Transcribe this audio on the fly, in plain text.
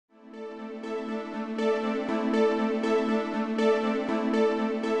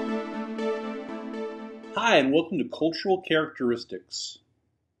Hi, and welcome to Cultural Characteristics.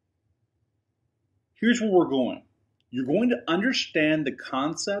 Here's where we're going. You're going to understand the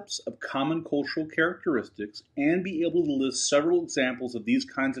concepts of common cultural characteristics and be able to list several examples of these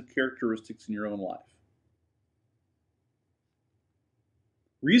kinds of characteristics in your own life.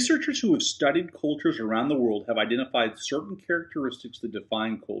 Researchers who have studied cultures around the world have identified certain characteristics that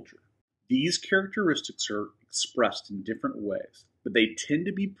define culture. These characteristics are expressed in different ways, but they tend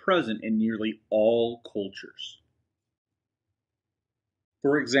to be present in nearly all cultures.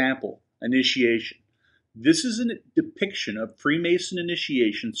 For example, initiation. This is a depiction of Freemason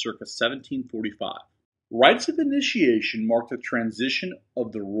initiation circa 1745. Rites of initiation mark the transition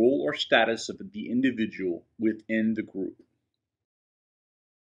of the role or status of the individual within the group.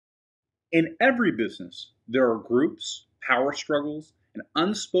 In every business, there are groups, power struggles, and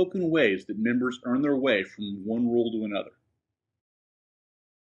unspoken ways that members earn their way from one role to another.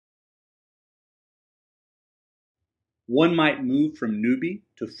 One might move from newbie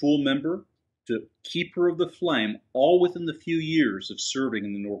to full member to keeper of the flame, all within the few years of serving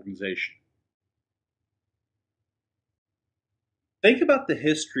in an organization. Think about the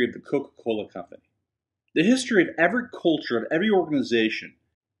history of the Coca-Cola Company. The history of every culture, of every organization,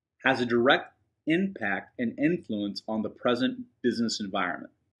 has a direct impact and influence on the present business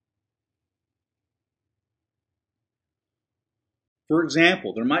environment. For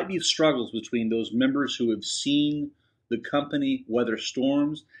example, there might be struggles between those members who have seen the company weather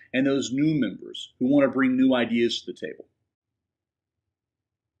storms and those new members who want to bring new ideas to the table.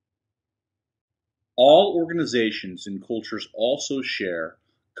 All organizations and cultures also share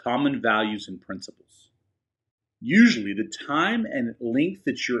common values and principles. Usually, the time and length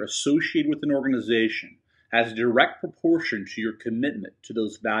that you're associated with an organization has a direct proportion to your commitment to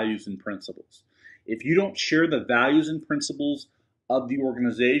those values and principles. If you don't share the values and principles of the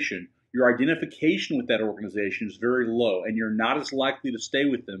organization, your identification with that organization is very low, and you're not as likely to stay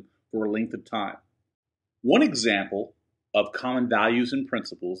with them for a length of time. One example of common values and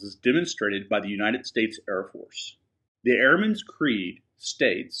principles is demonstrated by the United States Air Force. The Airman's Creed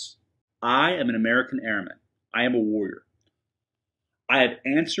states, "I am an American airman. I am a warrior. I have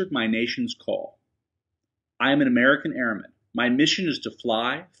answered my nation's call. I am an American airman. My mission is to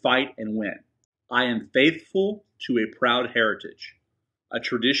fly, fight, and win. I am faithful to a proud heritage, a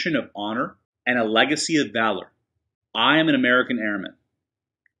tradition of honor, and a legacy of valor. I am an American airman,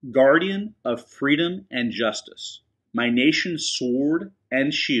 guardian of freedom and justice, my nation's sword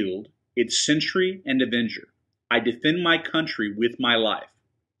and shield, its sentry and avenger. I defend my country with my life.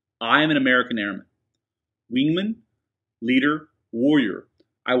 I am an American airman. Wingman, leader, warrior,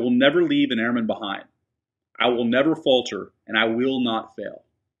 I will never leave an airman behind. I will never falter, and I will not fail."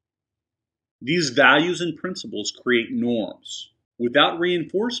 These values and principles create norms. Without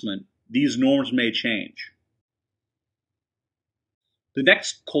reinforcement, these norms may change. The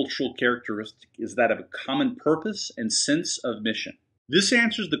next cultural characteristic is that of a common purpose and sense of mission. This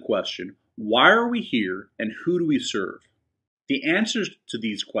answers the question, why are we here and who do we serve? The answers to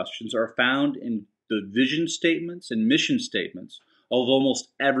these questions are found in the vision statements and mission statements of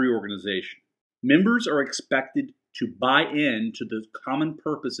almost every organization. Members are expected to buy in to the common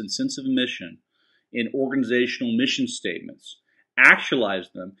purpose and sense of mission in organizational mission statements,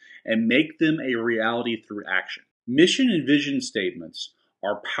 actualize them, and make them a reality through action. Mission and vision statements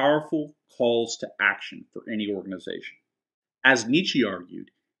are powerful calls to action for any organization. As Nietzsche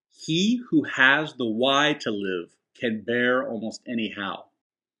argued, he who has the why to live can bear almost any how.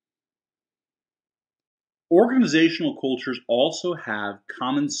 Organizational cultures also have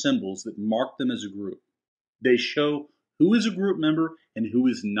common symbols that mark them as a group. They show who is a group member and who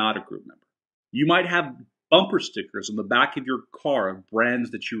is not a group member. You might have bumper stickers on the back of your car of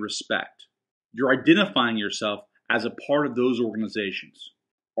brands that you respect. You're identifying yourself as a part of those organizations,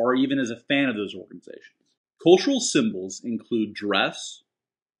 or even as a fan of those organizations. Cultural symbols include dress,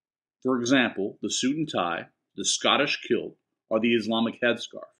 for example, the suit and tie, the Scottish kilt, or the Islamic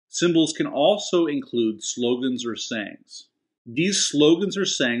headscarf. Symbols can also include slogans or sayings. These slogans or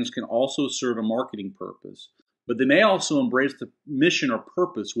sayings can also serve a marketing purpose, but they may also embrace the mission or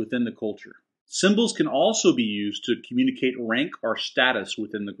purpose within the culture. Symbols can also be used to communicate rank or status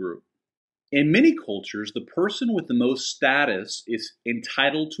within the group. In many cultures, the person with the most status is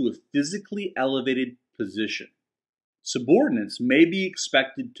entitled to a physically elevated position. Subordinates may be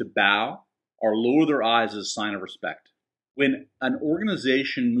expected to bow or lower their eyes as a sign of respect. When an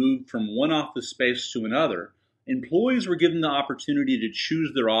organization moved from one office space to another, employees were given the opportunity to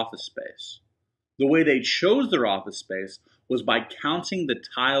choose their office space. The way they chose their office space was by counting the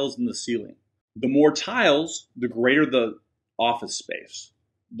tiles in the ceiling. The more tiles, the greater the office space.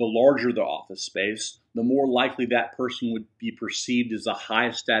 The larger the office space, the more likely that person would be perceived as a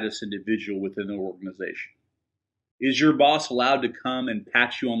high status individual within the organization. Is your boss allowed to come and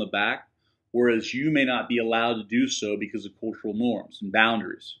pat you on the back, whereas you may not be allowed to do so because of cultural norms and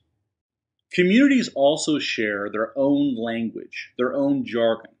boundaries? Communities also share their own language, their own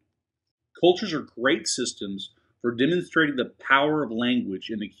jargon. Cultures are great systems for demonstrating the power of language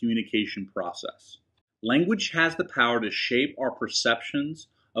in the communication process. Language has the power to shape our perceptions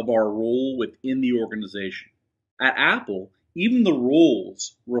of our role within the organization. At Apple, even the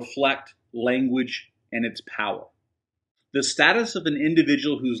roles reflect language and its power. The status of an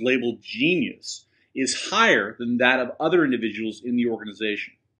individual who's labeled genius is higher than that of other individuals in the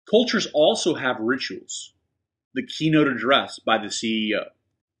organization. Cultures also have rituals. The keynote address by the CEO.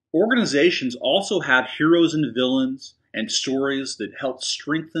 Organizations also have heroes and villains and stories that help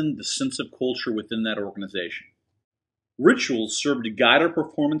strengthen the sense of culture within that organization. Rituals serve to guide our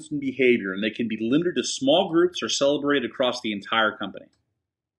performance and behavior, and they can be limited to small groups or celebrated across the entire company.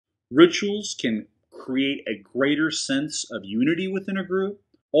 Rituals can create a greater sense of unity within a group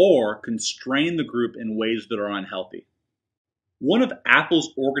or constrain the group in ways that are unhealthy. One of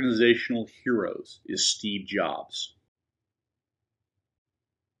Apple's organizational heroes is Steve Jobs.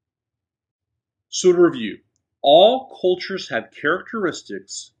 So to review, all cultures have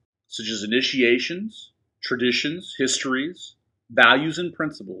characteristics such as initiations, traditions, histories, values and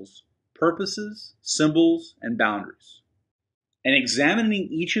principles, purposes, symbols, and boundaries. And examining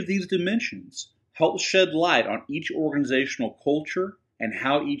each of these dimensions helps shed light on each organizational culture and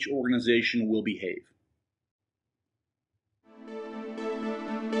how each organization will behave.